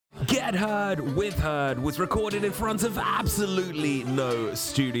Get Heard with Heard was recorded in front of absolutely no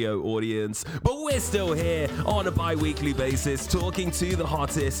studio audience, but we're still here on a bi-weekly basis talking to the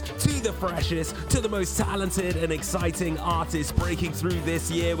hottest, to the freshest, to the most talented and exciting artists breaking through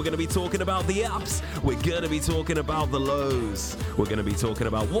this year. We're going to be talking about the ups, we're going to be talking about the lows, we're going to be talking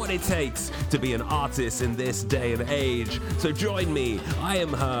about what it takes to be an artist in this day and age. So join me, I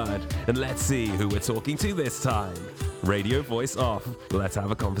am Heard, and let's see who we're talking to this time. Radio voice off. Let's have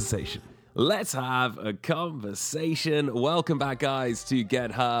a conversation. Let's have a conversation. Welcome back, guys, to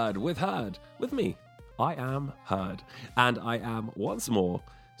Get Heard with Heard. With me, I am Heard. And I am once more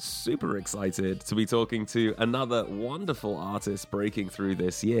super excited to be talking to another wonderful artist breaking through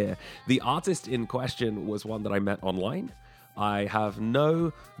this year. The artist in question was one that I met online. I have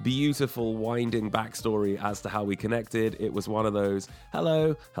no beautiful winding backstory as to how we connected. It was one of those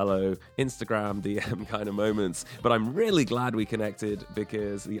hello, Instagram DM kind of moments. But I'm really glad we connected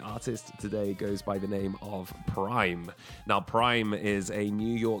because the artist today goes by the name of Prime. Now, Prime is a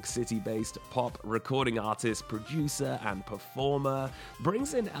New York City-based pop recording artist, producer, and performer.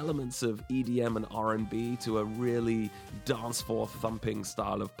 Brings in elements of EDM and R&B to a really dance floor thumping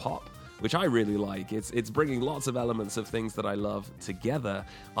style of pop, which I really like. It's bringing lots of elements of things that I love together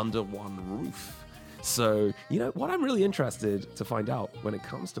under one roof. So, what I'm really interested to find out when it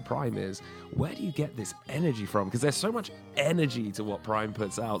comes to Prime is, where do you get this energy from? Because there's so much energy to what Prime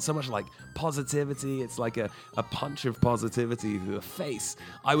puts out, so much like positivity. It's like a punch of positivity to the face.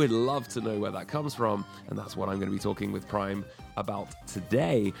 I would love to know where that comes from, and that's what I'm going to be talking with Prime about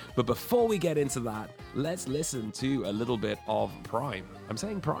today. But before we get into that, let's listen to a little bit of Prime. I'm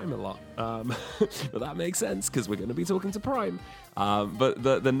saying Prime a lot, but that makes sense because we're going to be talking to Prime. But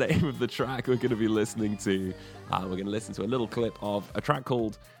the name of the track we're going to be listening to, we're going to listen to a little clip of a track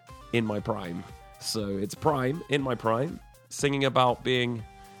called In My Prime. So it's Prime, In My Prime, singing about being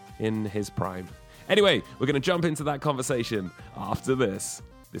in his prime. Anyway, we're going to jump into that conversation after this.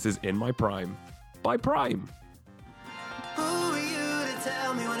 This is In My Prime by Prime. Who are you to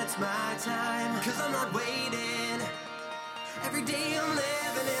tell me when it's my time? 'Cause I'm not waiting. Every day I'm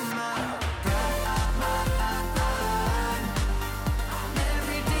living in my prime.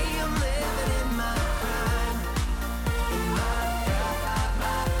 Every day I'm living in my prime. In my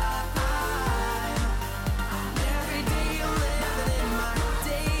prime. Every day I'm living in my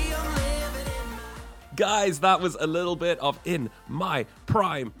Guys, that was a little bit of In My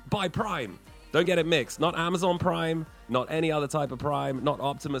Prime by Prime. Don't get it mixed. Not Amazon Prime, not any other type of Prime, not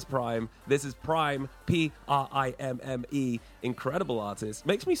Optimus Prime. This is Prime, P-R-I-M-M-E. Incredible artist.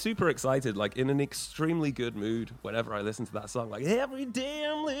 Makes me super excited, like in an extremely good mood whenever I listen to that song. Like, every day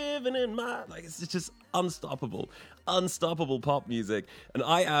I'm living in my... Like, it's just unstoppable. Unstoppable pop music. And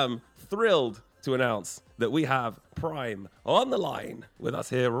I am thrilled to announce that we have Prime on the line with us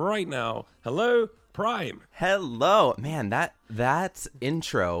here right now. Hello, Prime. Hello, man. That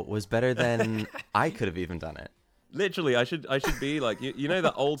intro was better than I could have even done it. Literally, I should be like you know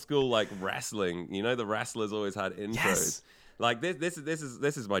that old school like wrestling. You know the wrestlers always had intros. Yes. Like this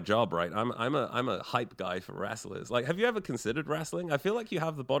is my job, right? I'm a hype guy for wrestlers. Like, have you ever considered wrestling? I feel like you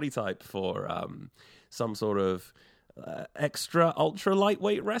have the body type for some sort of extra ultra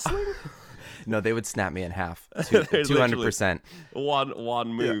lightweight wrestling. No, they would snap me in half. 200%.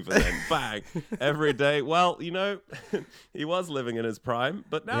 One move and then bang every day. Well, he was living in his prime,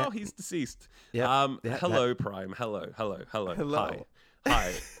 but now he's deceased. Hello, Prime. Hello.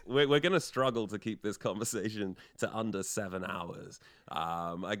 Hi. We're going to struggle to keep this conversation to under 7 hours.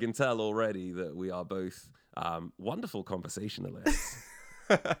 I can tell already that we are both wonderful conversationalists.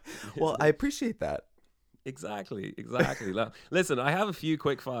 Well, I appreciate that. Exactly. Now, listen, I have a few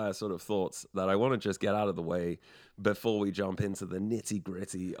quick-fire sort of thoughts that I want to just get out of the way before we jump into the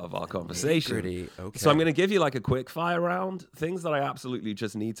nitty-gritty of our conversation. Nitty-gritty, okay. So I'm going to give you like a quick-fire round, things that I absolutely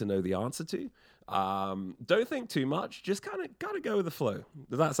just need to know the answer to. Don't think too much. Just kind of got to go with the flow.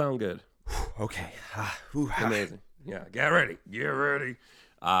 Does that sound good? Okay. Amazing. Yeah, get ready.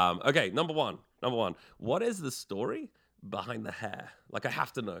 Okay, number one. What is the story behind the hair? Like, I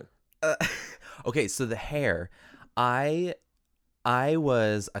have to know. Okay, so the hair, I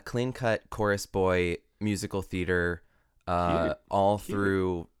was a clean-cut chorus boy, musical theater, all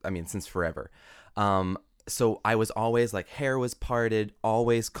through, since forever. So I was always like, hair was parted,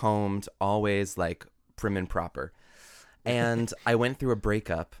 always combed, always like prim and proper. And I went through a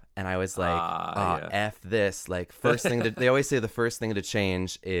breakup and I was like, F this. Like, first thing they always say the first thing to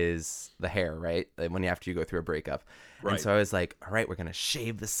change is the hair, right? Like, after you go through a breakup. Right. And so I was like, all right, we're going to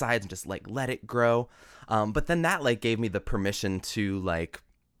shave the sides and just like let it grow. But then that like gave me the permission to like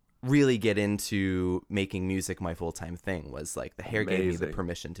really get into making music my full-time thing. Was like the hair gave me the Amazing.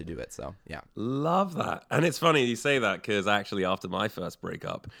 permission to do it. So yeah. Love that. And it's funny you say that because actually after my first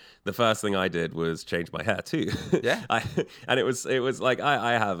breakup, the first thing I did was change my hair too. Yeah. And it was like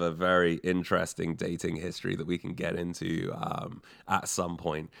I have a very interesting dating history that we can get into at some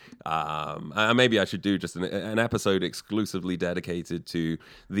point. And maybe I should do just an episode exclusively dedicated to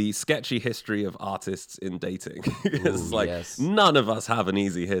the sketchy history of artists in dating. It's Ooh, like yes. none of us have an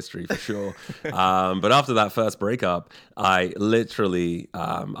easy history for sure. But after that first breakup, I literally,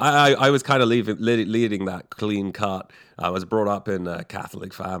 I was kind of leading that clean cut. I was brought up in a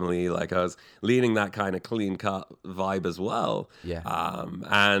Catholic family. Like I was leading that kind of clean cut vibe as well. Yeah.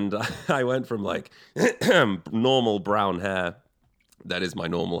 And I went from like normal brown hair, that is my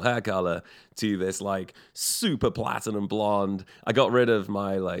normal hair color, to this like super platinum blonde. I got rid of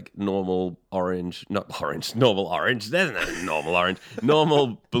my like normal orange, normal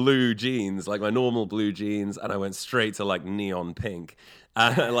blue jeans, like my normal blue jeans, and I went straight to like neon pink.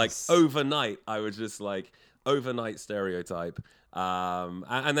 And like overnight, I was just like overnight stereotype.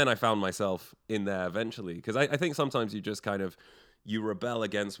 And then I found myself in there eventually, because I think sometimes you just kind of, you rebel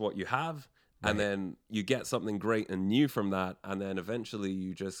against what you have. And then you get something great and new from that, and then eventually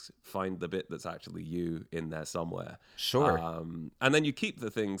you just find the bit that's actually you in there somewhere. Sure. And then you keep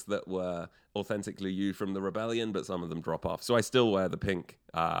the things that were authentically you from the rebellion, but some of them drop off. So I still wear the pink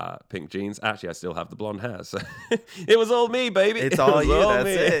jeans. Actually, I still have the blonde hair. So it was all me, baby. It's It all was you. That's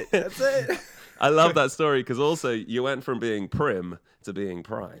me. it. That's it. I love that story because also you went from being prim to being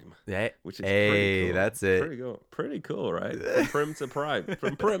prime. Hey, Which is pretty cool. that's it. Pretty cool, right? From prim to prime.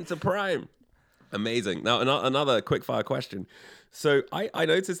 From prim to prime. Amazing. Now, another quick fire question. So I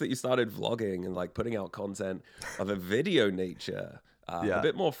noticed that you started vlogging and like putting out content of a video nature a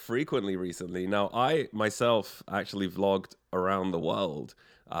bit more frequently recently. Now, I myself actually vlogged around the world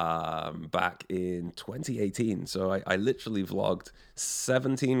back in 2018. So I literally vlogged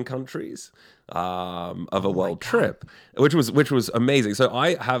 17 countries of a world trip, which was amazing. So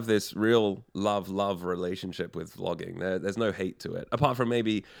I have this real love relationship with vlogging. There's no hate to it, apart from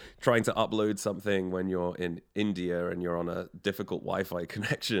maybe trying to upload something when you're in India and you're on a difficult Wi-Fi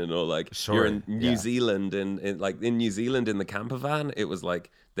connection, or like you're in New Zealand in New Zealand in the camper van. It was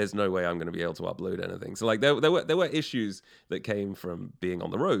like, there's no way I'm going to be able to upload anything. So like there were issues that came from being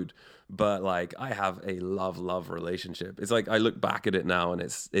on the road, but like I have a love relationship. It's like I look back at it now and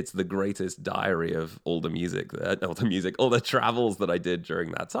it's the greatest diary of all the travels that I did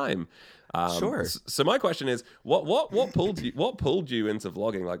during that time. Sure. So my question is, what pulled you into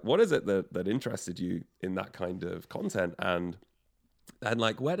vlogging? Like, what is it that interested you in that kind of content, and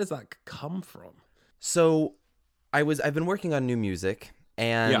like where does that come from? So I've been working on new music,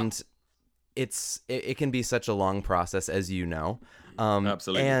 and it can be such a long process, as you know.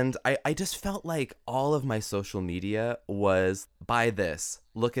 Absolutely. And I just felt like all of my social media was buy this,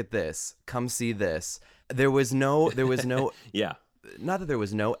 look at this, come see this. There was no Yeah. Not that there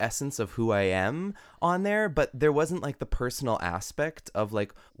was no essence of who I am on there, but there wasn't like the personal aspect of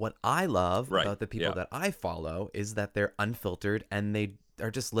like what I love about the people that I follow is that they're unfiltered and they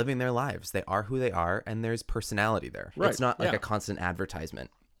are just living their lives. They are who they are, and there's personality there. Right. It's not like a constant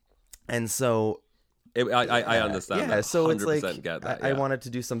advertisement. And so I understand. Yeah, that. so it's like get that, I wanted to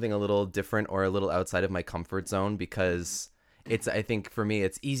do something a little different or a little outside of my comfort zone, because I think for me,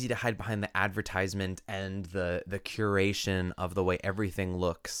 it's easy to hide behind the advertisement and the curation of the way everything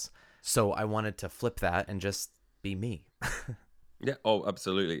looks. So I wanted to flip that and just be me. Yeah. Oh,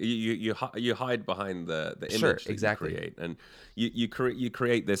 absolutely. You hide behind the image that you create, and you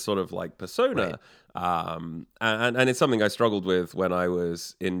create this sort of like persona. And it's something I struggled with when I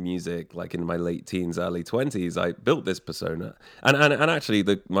was in music, like in my late teens, early 20s. I built this persona, and actually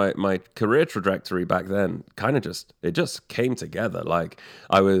my career trajectory back then kind of just came together. Like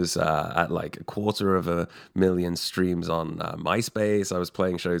I was at like 250,000 streams on MySpace. I was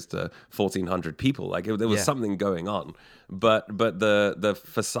playing shows to 1,400 people. Like there was something going on, but the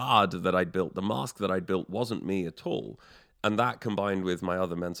facade that I'd built, the mask that I'd built, wasn't me at all. And that, combined with my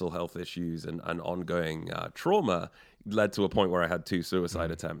other mental health issues and ongoing trauma, led to a point where I had 2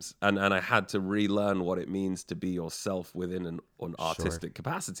 suicide attempts. And I had to relearn what it means to be yourself within an artistic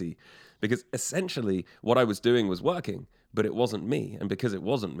capacity. Because essentially what I was doing was working, but it wasn't me. And because it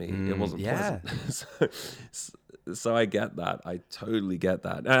wasn't me, it wasn't pleasant. So I get that. I totally get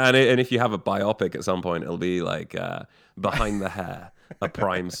that. And if you have a biopic at some point, it'll be like Behind the Hair. A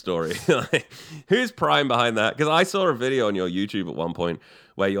Prime story. Like, who's Prime behind that? Because I saw a video on your YouTube at one point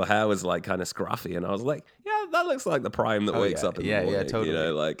where your hair was like kind of scruffy, and I was like, yeah, that looks like the Prime that wakes up in the morning. Totally. You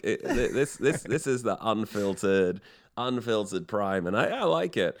know, like this is the unfiltered Prime, and I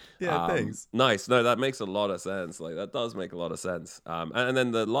like it. Thanks. Nice. No, that makes a lot of sense. Like that does make a lot of sense. And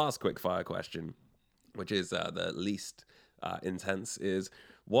then the last quick fire question, which is the least intense, is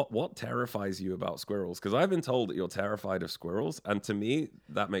what terrifies you about squirrels? Because I've been told that you're terrified of squirrels, and to me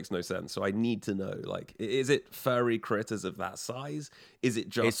that makes no sense. So I need to know, like, is it furry critters of that size? Is it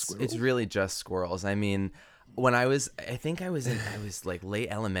just squirrels? It's really just squirrels. I mean, when I was like late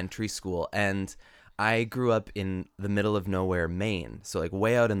elementary school, and I grew up in the middle of nowhere, Maine, so like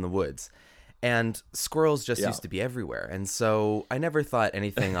way out in the woods. And squirrels just used to be everywhere. And so I never thought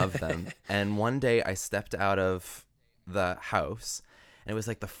anything of them. And one day I stepped out of the house, and it was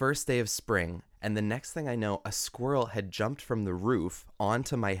like the first day of spring. And the next thing I know, a squirrel had jumped from the roof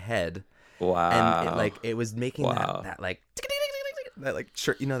onto my head. Wow. And it was making that like... That like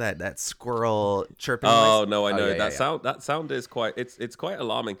that squirrel chirping noise. Oh no, I know that sound is quite it's quite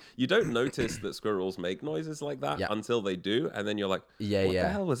alarming. You don't notice that squirrels make noises like that until they do, and then you're like, what the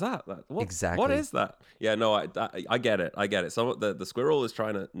hell was that? Exactly. What is that? Yeah, no, I get it. Some the squirrel is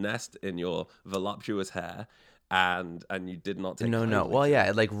trying to nest in your voluptuous hair, and you did not take no. Well,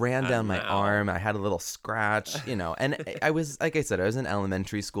 it like ran down my arm. I had a little scratch, and I was, like I said, I was in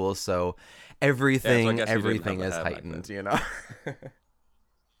elementary school, so everything is heightened,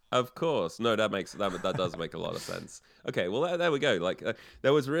 Of course. No, that does make a lot of sense. Okay, well, there we go. Like,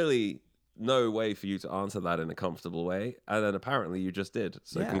 there was really no way for you to answer that in a comfortable way, and then apparently you just did.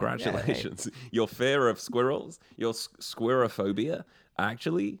 So congratulations. Your fear of squirrels, your squirrophobia,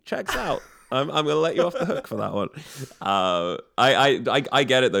 actually checks out. I'm gonna let you off the hook for that one. I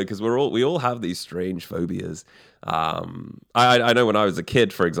get it though, because we all have these strange phobias. I know when I was a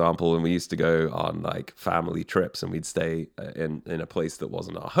kid, for example, when we used to go on like family trips and we'd stay in a place that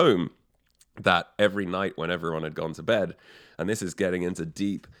wasn't our home, that every night when everyone had gone to bed, and this is getting into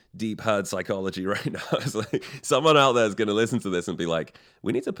deep herd psychology right now. It's like someone out there is going to listen to this and be like,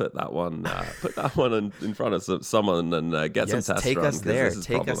 we need to put that one in front of someone and get some tests take run, us there. Take us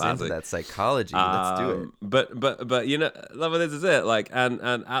into problematic. that psychology. Let's do it. But this is it. Like, and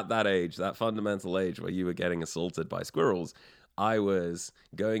at that age, that fundamental age where you were getting assaulted by squirrels, I was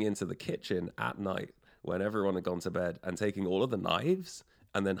going into the kitchen at night when everyone had gone to bed and taking all of the knives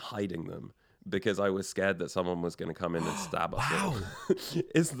and then hiding them, because I was scared that someone was going to come in and stab us all.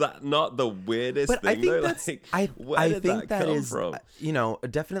 Is that not the weirdest thing? I think though? that's, like, I think that is, from?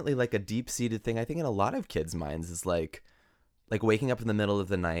 Definitely like a deep-seated thing. I think in a lot of kids' minds is like waking up in the middle of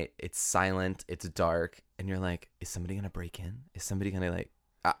the night, it's silent, it's dark, and you're like, is somebody going to break in? Is somebody going to like...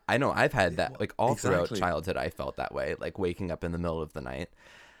 I know I've had that, like all throughout childhood, I felt that way, like waking up in the middle of the night.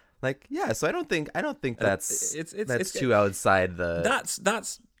 Like, yeah, so I don't think that's that's too outside the...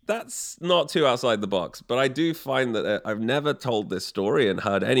 That's not too outside the box, but I do find that I've never told this story and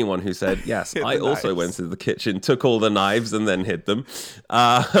heard anyone who said, yes, I also went to the kitchen, took all the knives and then hid them.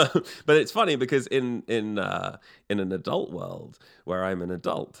 But it's funny because in an adult world where I'm an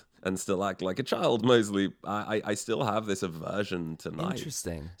adult and still act like a child mostly, I still have this aversion to knives.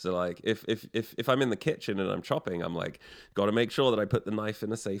 Interesting. So like if I'm in the kitchen and I'm chopping, I'm like, got to make sure that I put the knife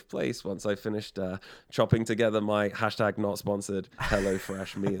in a safe place once I finished chopping together my hashtag not sponsored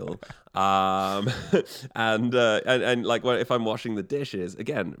HelloFresh meal. And like if I'm washing the dishes,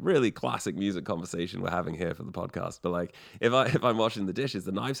 again, really classic music conversation we're having here for the podcast. But like if I'm washing the dishes,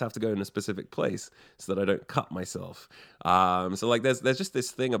 the knives have to go in a specific place so that I don't cut myself. So like there's just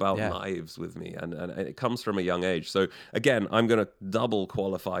this thing about knives with me, and it comes from a young age. So again, I'm gonna double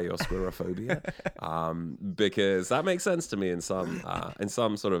qualify your squirrophobia because that makes sense to me in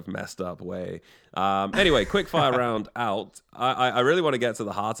some sort of messed up way. Anyway, quick fire round out. I really want to get to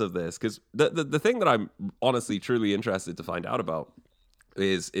the heart of this, because the thing that I'm honestly truly interested to find out about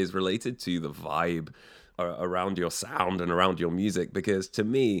is related to the vibe around your sound and around your music. Because to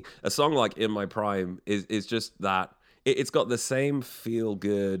me, a song like In My Prime is just that. It's got the same feel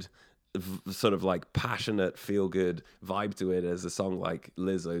good, sort of like passionate feel good vibe to it as a song like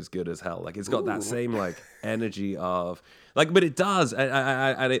Lizzo's Good as Hell. Like it's got that same like energy of like, but it does,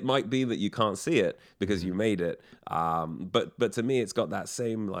 and it might be that you can't see it because you made it. But to me, it's got that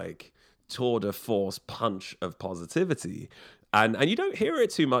same like tour de force punch of positivity. And you don't hear it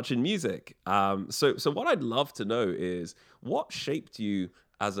too much in music. So what I'd love to know is what shaped you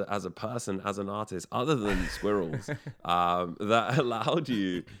as a person, as an artist, other than squirrels, that allowed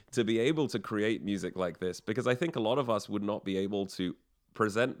you to be able to create music like this? Because I think a lot of us would not be able to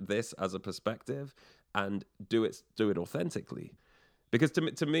present this as a perspective and do it authentically. Because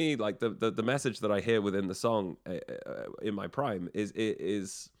to me, like the message that I hear within the song In My Prime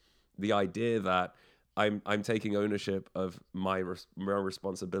is the idea that I'm taking ownership of my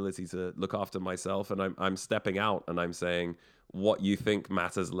responsibility to look after myself, and I'm stepping out and I'm saying what you think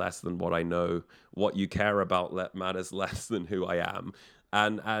matters less than what I know, what you care about matters less than who I am,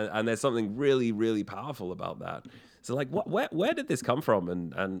 and there's something really, really powerful about that. So like, where did this come from?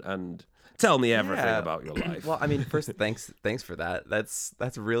 And tell me everything about your life. Well, I mean, first, thanks for that.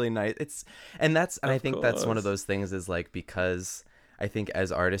 That's really nice. And I think that's one of those things is like, because I think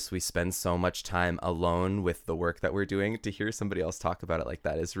as artists, we spend so much time alone with the work that we're doing. To hear somebody else talk about it like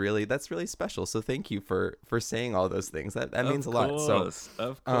that that's really special. So thank you for saying all those things. That means a lot. So,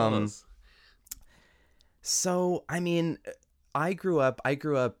 of course. So, I mean, I grew up,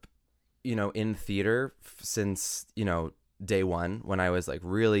 in theater since, day one, when I was like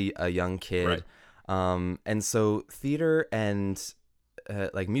really a young kid. Right. And so theater and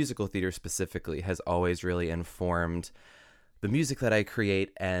like musical theater specifically has always really informed the music that I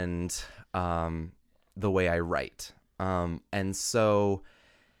create and the way I write. And so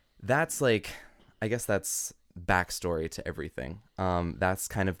that's like, I guess that's backstory to everything. That's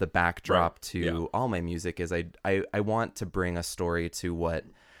kind of the backdrop to all my music is I want to bring a story to what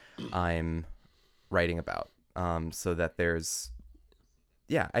I'm writing about. So that there's,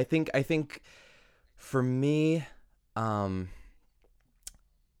 I think for me, in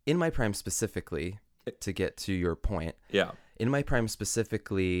my prime specifically, to get to your point, in my prime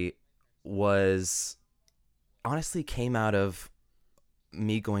specifically was honestly came out of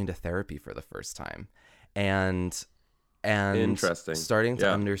me going to therapy for the first time and Interesting. starting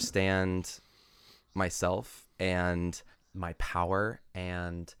to understand myself and my power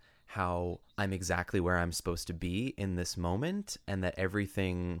and how I'm exactly where I'm supposed to be in this moment, and that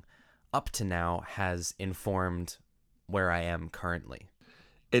everything up to now has informed where I am currently.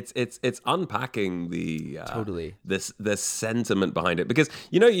 It's unpacking the Totally the sentiment behind it, because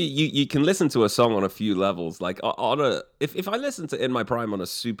you can listen to a song on a few levels. Like if I listen to In My Prime on a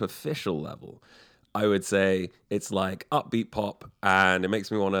superficial level, I would say it's like upbeat pop and it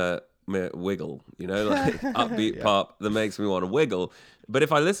makes me want to wiggle, like upbeat pop that makes me want to wiggle. But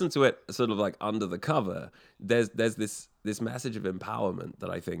if I listen to it sort of like under the cover, there's this message of empowerment that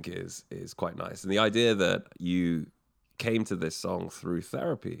I think is quite nice, and the idea that you came to this song through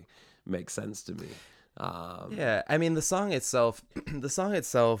therapy makes sense to me. I mean, the song itself,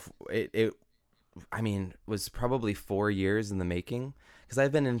 it I mean, was probably 4 years in the making, because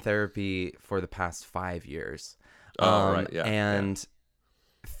I've been in therapy for the past 5 years.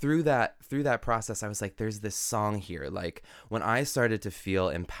 Through that process, I was like, there's this song here. Like, when I started to feel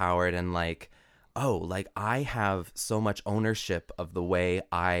empowered and like, oh, like I have so much ownership of the way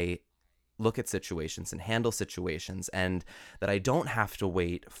I look at situations and handle situations, and that I don't have to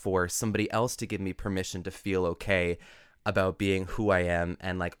wait for somebody else to give me permission to feel okay about being who I am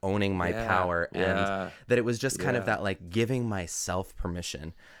and like owning my power, and that it was just kind of that like giving myself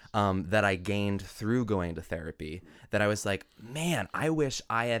permission that I gained through going to therapy, that I was like, man, I wish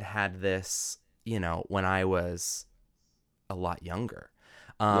I had this, when I was a lot younger.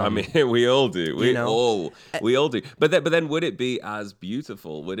 I mean, we all do. We all do. But then would it be as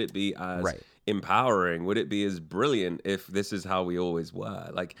beautiful? Would it be as empowering? Would it be as brilliant if this is how we always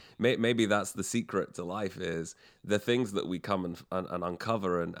were? Like, maybe that's the secret to life, is the things that we come and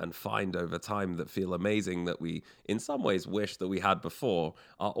uncover and find over time that feel amazing, that we in some ways wish that we had before,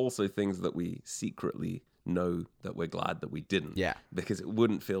 are also things that we secretly know that we're glad that we didn't. Because it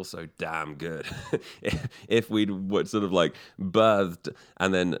wouldn't feel so damn good if we'd sort of like birthed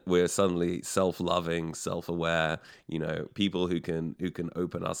and then we're suddenly self-loving, self-aware, people who can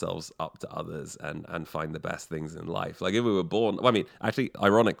open ourselves up to others and find the best things in life. Like, if we were born, I mean, actually,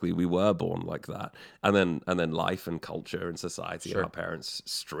 ironically, we were born like that, and then life and culture and society and our parents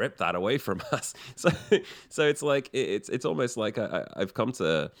stripped that away from us. So it's like it's almost like I've come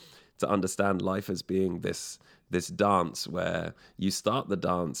to understand life as being this dance where you start the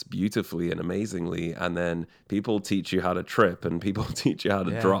dance beautifully and amazingly, and then people teach you how to trip, and people teach you how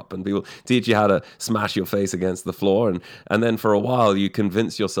to drop, and people teach you how to smash your face against the floor, and then for a while you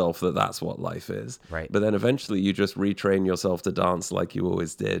convince yourself that that's what life is. But then eventually you just retrain yourself to dance like you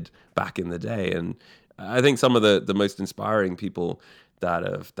always did back in the day. And I think some of the most inspiring people that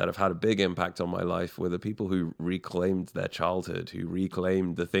have had a big impact on my life were the people who reclaimed their childhood, who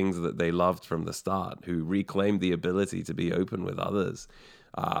reclaimed the things that they loved from the start, who reclaimed the ability to be open with others.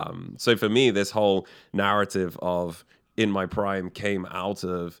 So for me, this whole narrative of In My Prime came out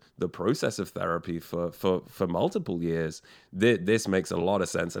of the process of therapy for multiple years. This makes a lot of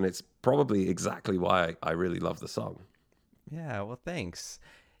sense, and it's probably exactly why I really love the song. Yeah, well, thanks.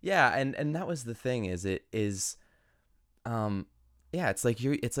 Yeah, and that was the thing, is it is Yeah, it's like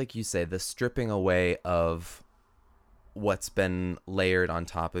you say, the stripping away of what's been layered on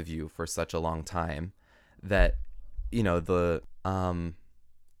top of you for such a long time, that, you know,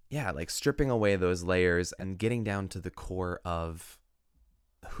 like stripping away those layers and getting down to the core of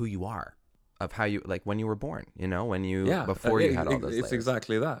who you are, of how you, like when you were born, you know, when you, before you had all those layers. It's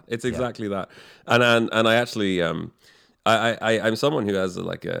exactly that. It's exactly that. And I actually, I'm someone who has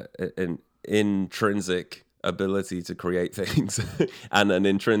like an intrinsic ability to create things and an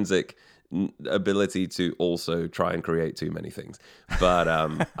intrinsic ability to also try and create too many things. But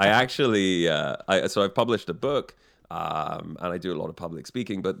I actually, so I've published a book, and I do a lot of public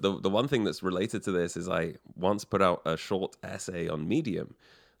speaking. But the one thing that's related to this is I once put out a short essay on Medium.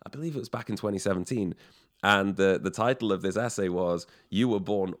 I believe it was back in 2017. And the title of this essay was, "You were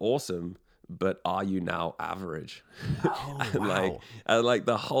born awesome, but are you now average?" Oh, and like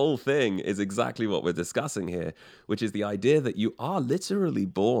the whole thing is exactly what we're discussing here, which is the idea that you are literally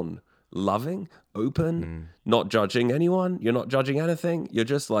born loving, open, not judging anyone. You're not judging anything. You're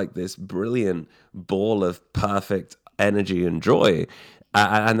just like this brilliant ball of perfect energy and joy.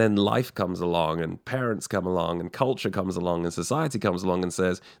 And then life comes along, and parents come along, and culture comes along, and society comes along and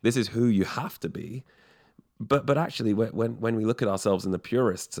says, this is who you have to be. But actually, when we look at ourselves in the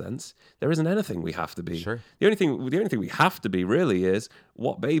purest sense, there isn't anything we have to be. Sure. The only thing we have to be really is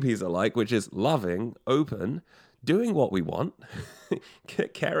what babies are like, which is loving, open, doing what we want,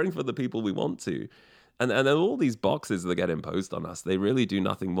 caring for the people we want to. And then all these boxes that get imposed on us, they really do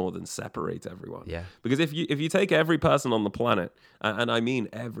nothing more than separate everyone. Yeah. Because if you take every person on the planet, and I mean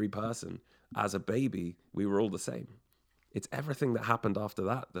every person, as a baby, we were all the same. It's everything that happened after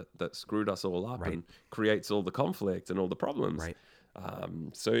that screwed us all up and creates all the conflict and all the problems. Right.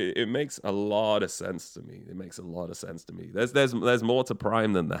 So it makes a lot of sense to me. There's more to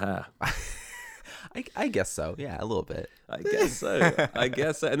Prime than the hair. I guess so. Yeah, a little bit. I guess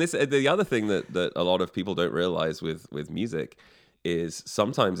so. And the other thing that a lot of people don't realize with music is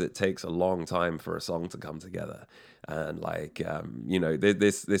sometimes it takes a long time for a song to come together. And like,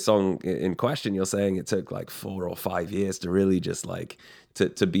 this song in question, you're saying it took like 4 or 5 years to really just like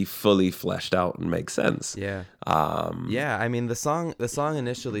to be fully fleshed out and make sense. Yeah. I mean, the song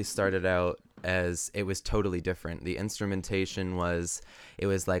initially started out as, it was totally different. The instrumentation was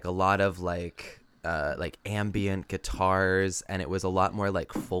like a lot of like ambient guitars, and it was a lot more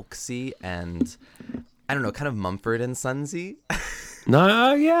like folksy and, I don't know, kind of Mumford and Sonsy.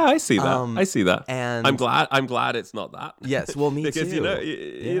 No, yeah, I see that. And I'm glad it's not that. Yes, well, me because, too.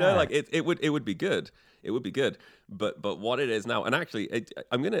 You know, like it would be good. It would be good. But what it is now, and actually,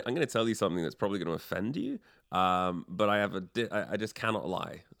 I'm gonna tell you something that's probably gonna offend you. But I just cannot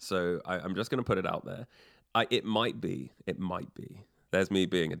lie. So I'm just gonna put it out there. It might be. There's me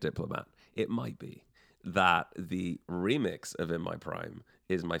being a diplomat. It might be that the remix of In My Prime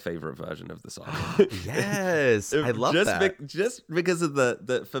is my favorite version of the song. Yes, I love that. Just because of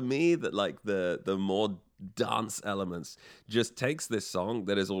the for me, that like the more dance elements just takes this song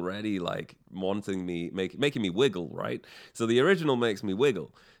that is already like wanting me, making me wiggle, right? So the original makes me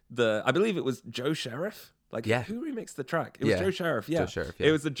wiggle. I believe it was Joe Sheriff. Like, who remixed the track? It was Joe Sheriff. Yeah, Joe Sheriff, yeah.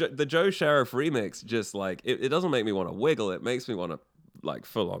 It was the Joe Sheriff remix. Just like it doesn't make me want to wiggle. It makes me want to like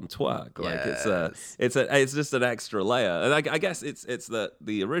full on twerk. Like it's just an extra layer. And I guess it's that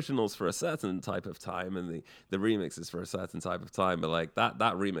the original's for a certain type of time and the remix is for a certain type of time. But like that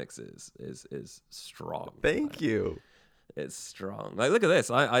remix is strong. Thank you. It's strong. Like, look at this.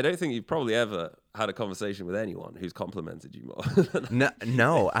 I don't think you've probably ever had a conversation with anyone who's complimented you more.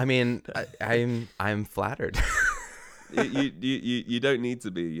 No. I mean, I'm flattered. You don't need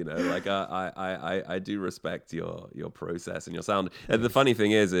to be, you know. Like I do respect your process and your sound. And the funny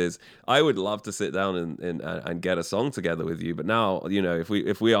thing is I would love to sit down and get a song together with you. But now, you know,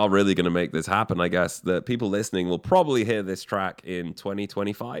 if we are really going to make this happen, I guess the people listening will probably hear this track in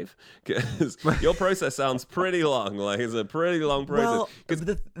 2025 because your process sounds pretty long. Like it's a pretty long process. Well,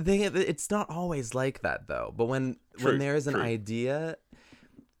 the thing, it's not always like that though. But when there is an idea,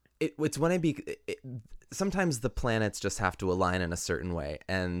 it's when sometimes the planets just have to align in a certain way.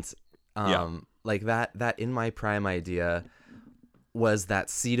 And like that In My Prime idea was that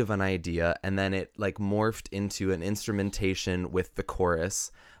seed of an idea, and then it like morphed into an instrumentation with the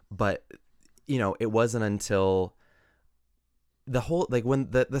chorus. But, you know, it wasn't until the whole, like when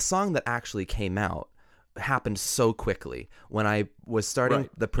the song that actually came out happened so quickly. When I was starting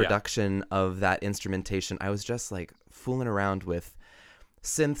the production of that instrumentation, I was just like fooling around with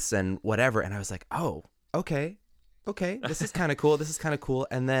synths and whatever. And I was like, oh, okay, this is kind of cool.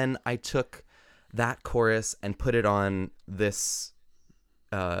 And then I took that chorus and put it on this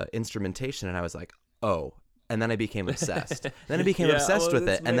instrumentation, and I was like, oh, and then I became obsessed. Then I became Yeah, obsessed well, with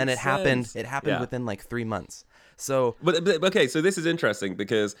this it, and then it makes happened. sense. It happened Yeah. within like 3 months. So But okay, so this is interesting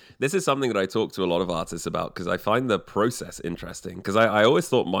because this is something that I talk to a lot of artists about because I find the process interesting because I always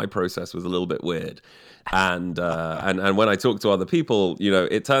thought my process was a little bit weird, and when I talk to other people, you know,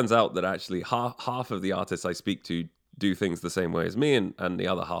 it turns out that actually half of the artists I speak to do things the same way as me, and the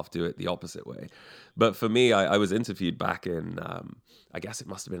other half do it the opposite way. But for me, I was interviewed back in I guess it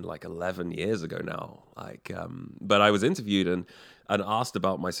must have been like 11 years ago now. But I was interviewed and asked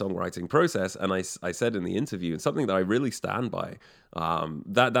about my songwriting process, and I said in the interview, and something that I really stand by,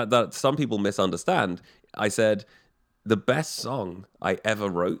 that some people misunderstand. I said, the best song I ever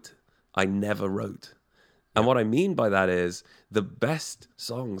wrote, I never wrote. And what I mean by that is the best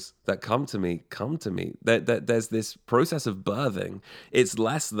songs that come to me. There's this process of birthing. It's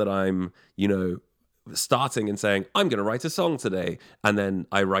less that I'm, you know, starting and saying, I'm going to write a song today, and then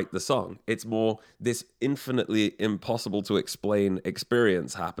I write the song. It's more this infinitely impossible to explain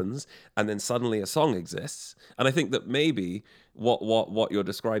experience happens, and then suddenly a song exists. And I think that maybe what you're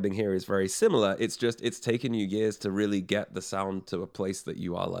describing here is very similar. It's just, it's taken you years to really get the sound to a place that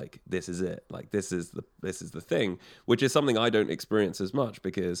you are like, this is it. Like, this is the thing, which is something I don't experience as much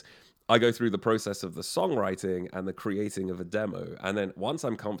because I go through the process of the songwriting and the creating of a demo. And then once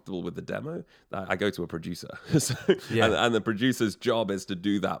I'm comfortable with the demo, I go to a producer. And the producer's job is to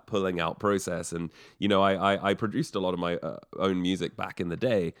do that pulling out process. And, you know, I produced a lot of my own music back in the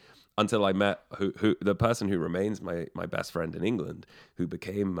day until I met the person who remains my best friend in England, who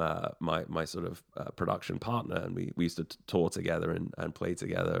became my sort of production partner. And we used to tour together and play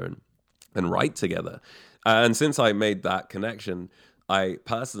together and write together. And since I made that connection, I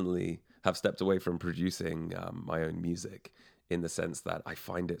personally have stepped away from producing my own music in the sense that I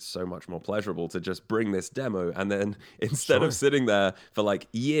find it so much more pleasurable to just bring this demo and then instead of sitting there for like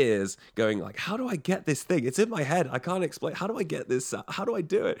years going like, how do I get this thing? It's in my head. I can't explain. How do I get this? How do I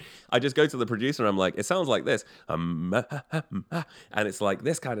do it? I just go to the producer and I'm like, it sounds like this. And it's like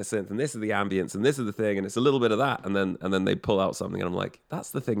this kind of synth and this is the ambience and this is the thing and it's a little bit of that. And then they pull out something and I'm like,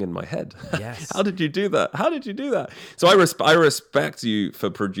 that's the thing in my head. Yes. How did you do that? How did you do that? So I respect you for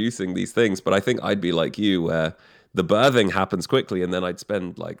producing these things, but I think I'd be like you where the birthing happens quickly, and then I'd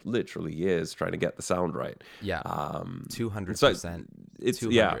spend like literally years trying to get the sound right. Yeah, 200%. So it's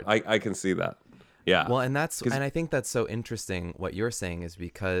 200. I can see that. Yeah. Well, and I think that's so interesting what you're saying is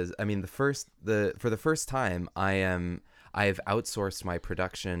because I mean for the first time I've outsourced my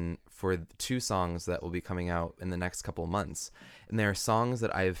production for 2 songs that will be coming out in the next couple of months, and there are songs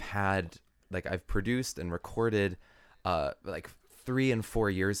that I've produced and recorded like 3 and 4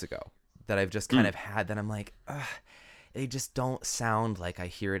 years ago. That I've just kind of had that I'm like, they just don't sound like I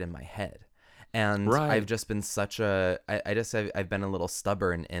hear it in my head. And I've just been I've been a little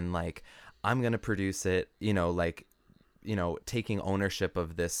stubborn in like, I'm going to produce it, you know, like, you know, taking ownership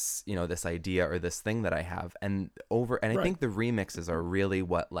of this, you know, this idea or this thing that I have I think the remixes are really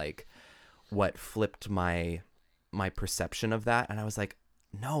what flipped my perception of that. And I was like,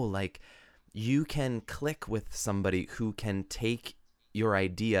 no, like you can click with somebody who can take your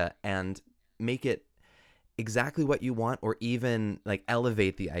idea and make it exactly what you want, or even like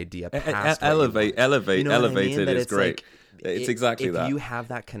elevate the idea past elevate you know elevate it is great. Like, it's exactly if that. If you have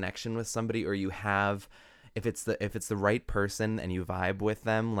that connection with somebody, or if it's the right person and you vibe with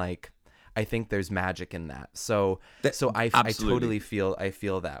them, like I think there's magic in that. So I totally feel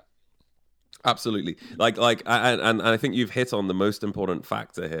that. Absolutely. And I think you've hit on the most important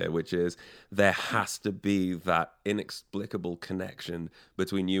factor here, which is there has to be that inexplicable connection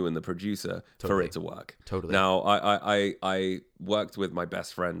between you and the producer for it to work. Totally. Now, I worked with my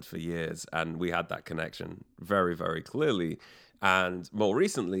best friend for years, and we had that connection very, very clearly. And more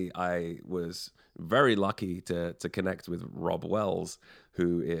recently, I was very lucky to connect with Rob Wells,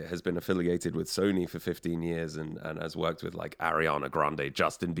 who has been affiliated with Sony for 15 years and has worked with like Ariana Grande,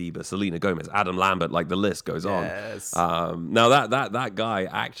 Justin Bieber, Selena Gomez, Adam Lambert, like the list goes on. Now that guy,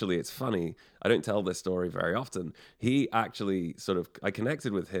 actually, it's funny, I don't tell this story very often. He actually I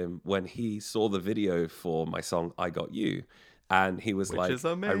connected with him when he saw the video for my song I Got You. And he was which is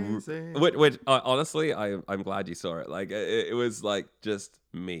amazing. Which honestly, I'm glad you saw it. Like it was like just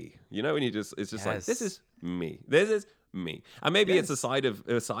me, you know, when it's just like, this is me. This is me. And maybe it's a side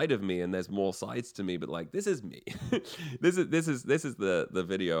of me, and there's more sides to me. But like, this is me. this is the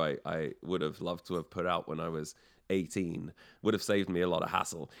video I would have loved to have put out when I was 18. Would have saved me a lot of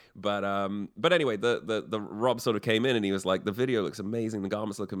hassle. But anyway, the Rob sort of came in and he was like, the video looks amazing, the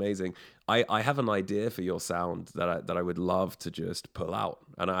garments look amazing. I have an idea for your sound that I would love to just pull out.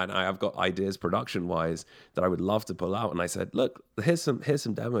 and I have got ideas production wise that I would love to pull out. And I said, look, here's some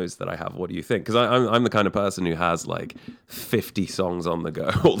demos that I have. What do you think? Because I'm the kind of person who has like 50 songs on the go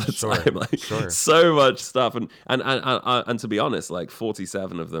all the time, like so much stuff. And to be honest, like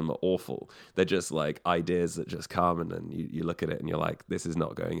 47 of them are awful. They're just like ideas that just come, and then you look at it and you're like, this is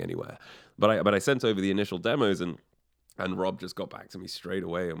not going anywhere. But I sent over the initial demos, and Rob just got back to me straight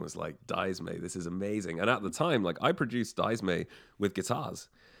away and was like, Daisme, this is amazing. And at the time, like, I produced Daisme with guitars.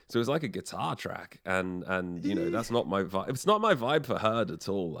 So it was like a guitar track. And you know, that's not my vibe. It's not my vibe for Heard at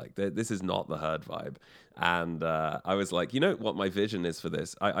all. Like, this is not the Heard vibe. And I was like, you know what my vision is for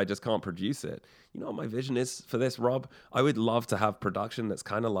this? I just can't produce it. You know what my vision is for this, Rob? I would love to have production that's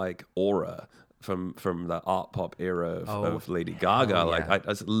kind of like Aura from the art pop era of Lady Gaga. Yeah. Like, I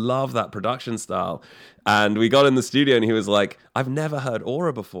just love that production style. And we got in the studio and he was like, I've never heard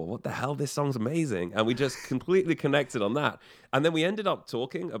Aura before. What the hell? This song's amazing. And we just completely connected on that. And then we ended up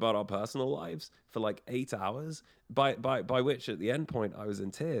talking about our personal lives for like 8 hours, by which at the end point I was in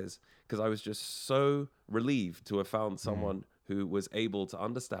tears, because I was just so relieved to have found someone who was able to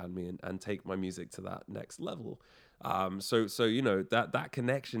understand me and take my music to that next level. So you know, that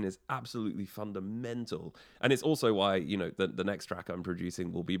connection is absolutely fundamental, and it's also why, you know, the next track I'm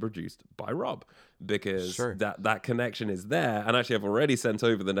producing will be produced by Rob, because that connection is there. And actually, I've already sent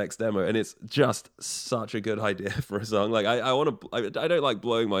over the next demo, and it's just such a good idea for a song. Like, I don't like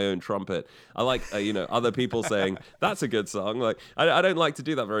blowing my own trumpet. I like you know, other people saying that's a good song. Like, I don't like to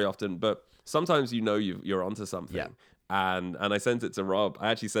do that very often, but sometimes, you know, you're onto something. Yeah. And I sent it to Rob.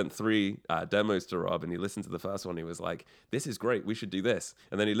 I actually sent 3 demos to Rob, and he listened to the first one. He was like, this is great. We should do this.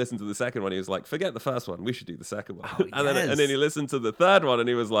 And then he listened to the second one. He was like, forget the first one. We should do the second one. Oh, and then he listened to the third one, and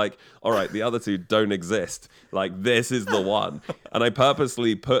he was like, all right, the other 2 don't exist. Like, this is the one. And I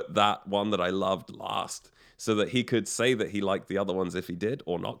purposely put that one that I loved last, so that he could say that he liked the other ones if he did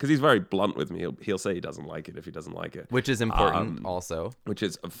or not. Because he's very blunt with me. He'll say he doesn't like it if he doesn't like it. Which is important also. Which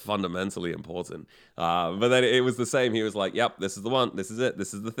is fundamentally important. But then it was the same. He was like, yep, this is the one. This is it.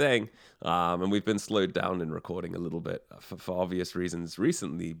 This is the thing. And we've been slowed down in recording a little bit for obvious reasons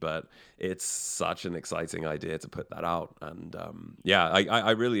recently. But it's such an exciting idea to put that out. And yeah, I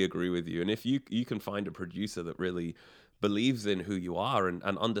really agree with you. And if you can find a producer that really believes in who you are and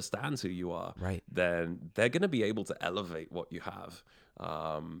understands who you are, right, then they're going to be able to elevate what you have.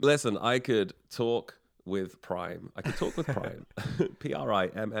 Listen, I could talk with Prime. I could talk with Prime.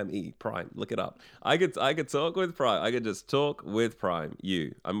 Primme, Prime. Look it up. I could talk with Prime. I could just talk with Prime.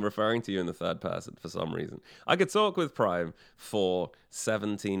 I'm referring to you in the third person for some reason. I could talk with Prime for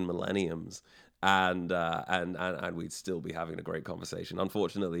 17 millenniums. And we'd still be having a great conversation.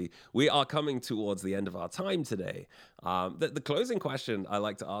 Unfortunately, we are coming towards the end of our time today. The closing question I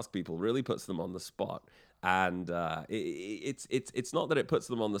like to ask people really puts them on the spot. And it's not that it puts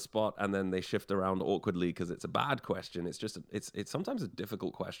them on the spot and then they shift around awkwardly because it's a bad question. It's just it's sometimes a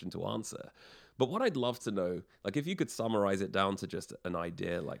difficult question to answer. But what I'd love to know, like, if you could summarize it down to just an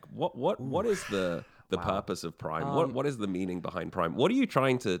idea, like what is the purpose of Prime? What is the meaning behind Prime? What are you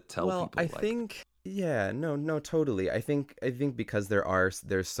trying to tell people? I think, yeah, no, totally. I think because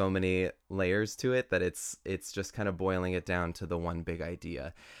there's so many layers to it that it's just kind of boiling it down to the one big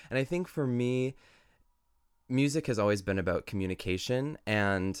idea. And I think for me, music has always been about communication,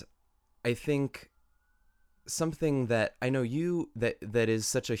 and I think something that I know that is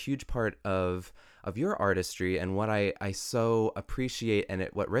such a huge part of your artistry, and what I so appreciate and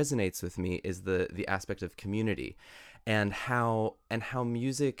what resonates with me is the aspect of community, and how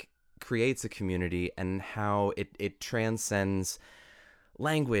music creates a community, and how it transcends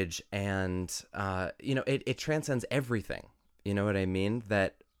language, and it transcends everything. You know what I mean?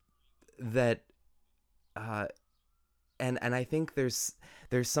 And I think there's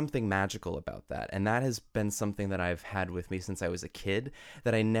something magical about that, and that has been something that I've had with me since I was a kid,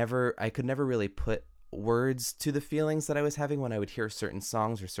 that I could never really put words to the feelings that I was having when I would hear certain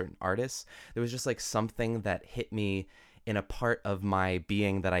songs or certain artists. There was just like something that hit me in a part of my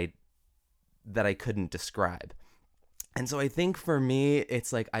being that I couldn't describe. And so I think for me,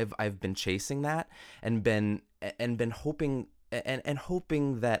 it's like I've been chasing that and been hoping and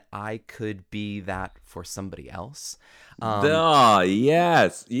hoping that I could be that for somebody else.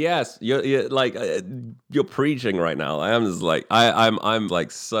 Yes. You're like you're preaching right now. I am just like I'm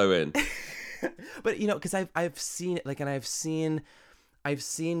like so in. But because I've seen it, like, and I've seen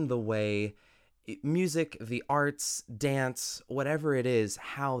the way music, the arts, dance, whatever it is,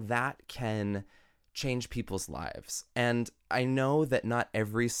 how that can change people's lives. And I know that not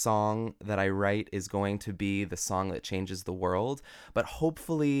every song that I write is going to be the song that changes the world, but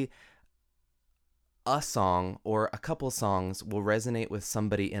hopefully a song or a couple songs will resonate with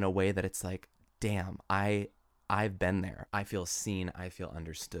somebody in a way that it's like, damn, I've been there. I feel seen. I feel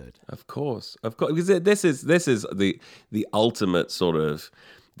understood. Of course, because this is the ultimate sort of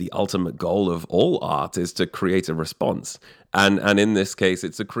the ultimate goal of all art is to create a response, and in this case,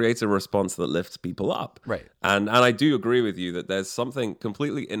 it's to create a response that lifts people up. Right. And I do agree with you that there's something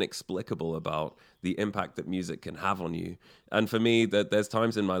completely inexplicable about the impact that music can have on you. And for me, that there's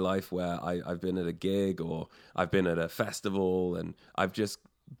times in my life where I've been at a gig or I've been at a festival and I've just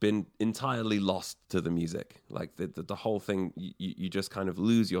been entirely lost to the music. Like the whole thing, you just kind of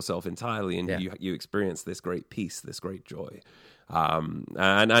lose yourself entirely, and you experience this great peace, this great joy.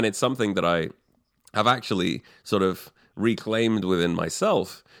 And it's something that I have actually sort of reclaimed within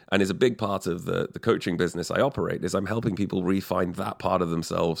myself, and is a big part of the coaching business I operate, is I'm helping people refine that part of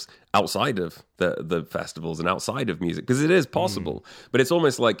themselves outside of the festivals and outside of music, because it is possible. But it's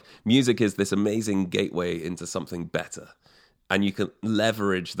almost like music is this amazing gateway into something better. And you can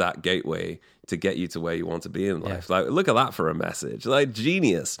leverage that gateway to get you to where you want to be in life. Like, look at that for a message. Like,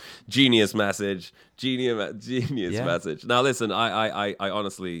 genius message, genius message. Now, listen, I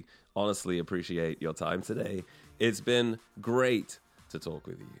honestly appreciate your time today. It's been great to talk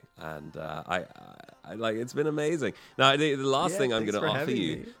with you, and I like, it's been amazing. Now, the last thing I'm going to offer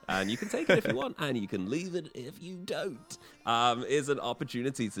you, and you can take it if you want, and you can leave it if you don't, is an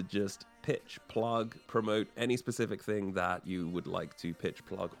opportunity to just pitch, plug, promote any specific thing that you would like to pitch,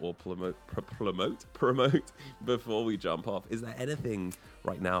 plug, or promote before we jump off. Is there anything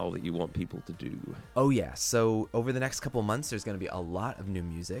right now that you want people to do? Oh yeah, so over the next couple months there's going to be a lot of new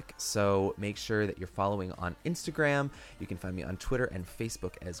music, so make sure that you're following on Instagram. You can find me on Twitter and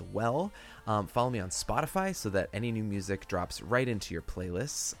Facebook as well. Follow me on Spotify so that any new music drops right into your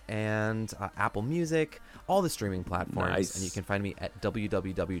playlists, and Apple Music, all the streaming platforms. Nice. And you can find me at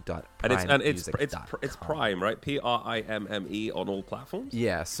www.primemusic.com. It's Prime, right? PRIMME on all platforms.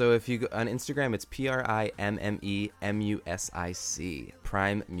 Yeah, so if you go on Instagram, it's PRIMMEMUSIC,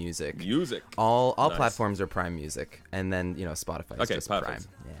 Prime Music. All nice. Platforms are Prime Music, and then Spotify is just perfect.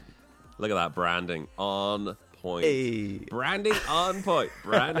 Prime. Yeah. Look at that branding on point. Hey. Branding on point.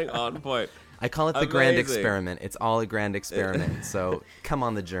 I call it the grand experiment. It's all a grand experiment. So come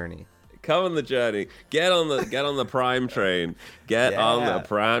on the journey. Come on the journey. Get on the Prime train. On the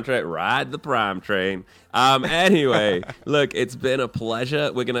Prime train. Ride the Prime train. Anyway, look, it's been a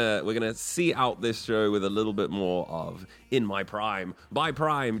pleasure. We're gonna see out this show with a little bit more of "In My Prime" by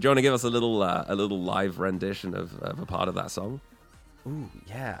Prime. Do you want to give us a little live rendition of a part of that song? Ooh,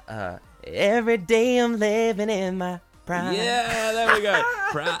 yeah. Every day I'm living in my prime. Yeah, there we go.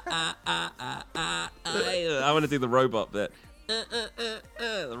 I want to do the robot bit.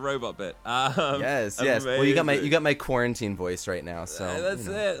 The robot bit. Yes. Well, you got my quarantine voice right now, so that's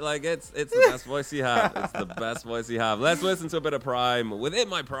it. Like, it's the best voice you have. It's the best voice you have. Let's listen to a bit of Prime within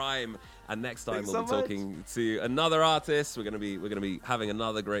my prime, and next time we'll be talking to another artist. We're gonna be having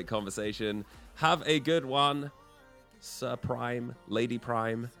another great conversation. Have a good one, Sir Prime, Lady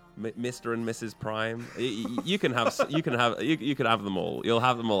Prime, Mr. and Mrs. Prime. You can have them all. You'll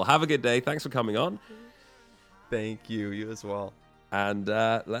have them all. Have a good day. Thanks for coming on. Thank you. You as well. And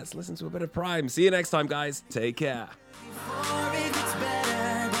let's listen to a bit of Prime. See you next time, guys. Take care.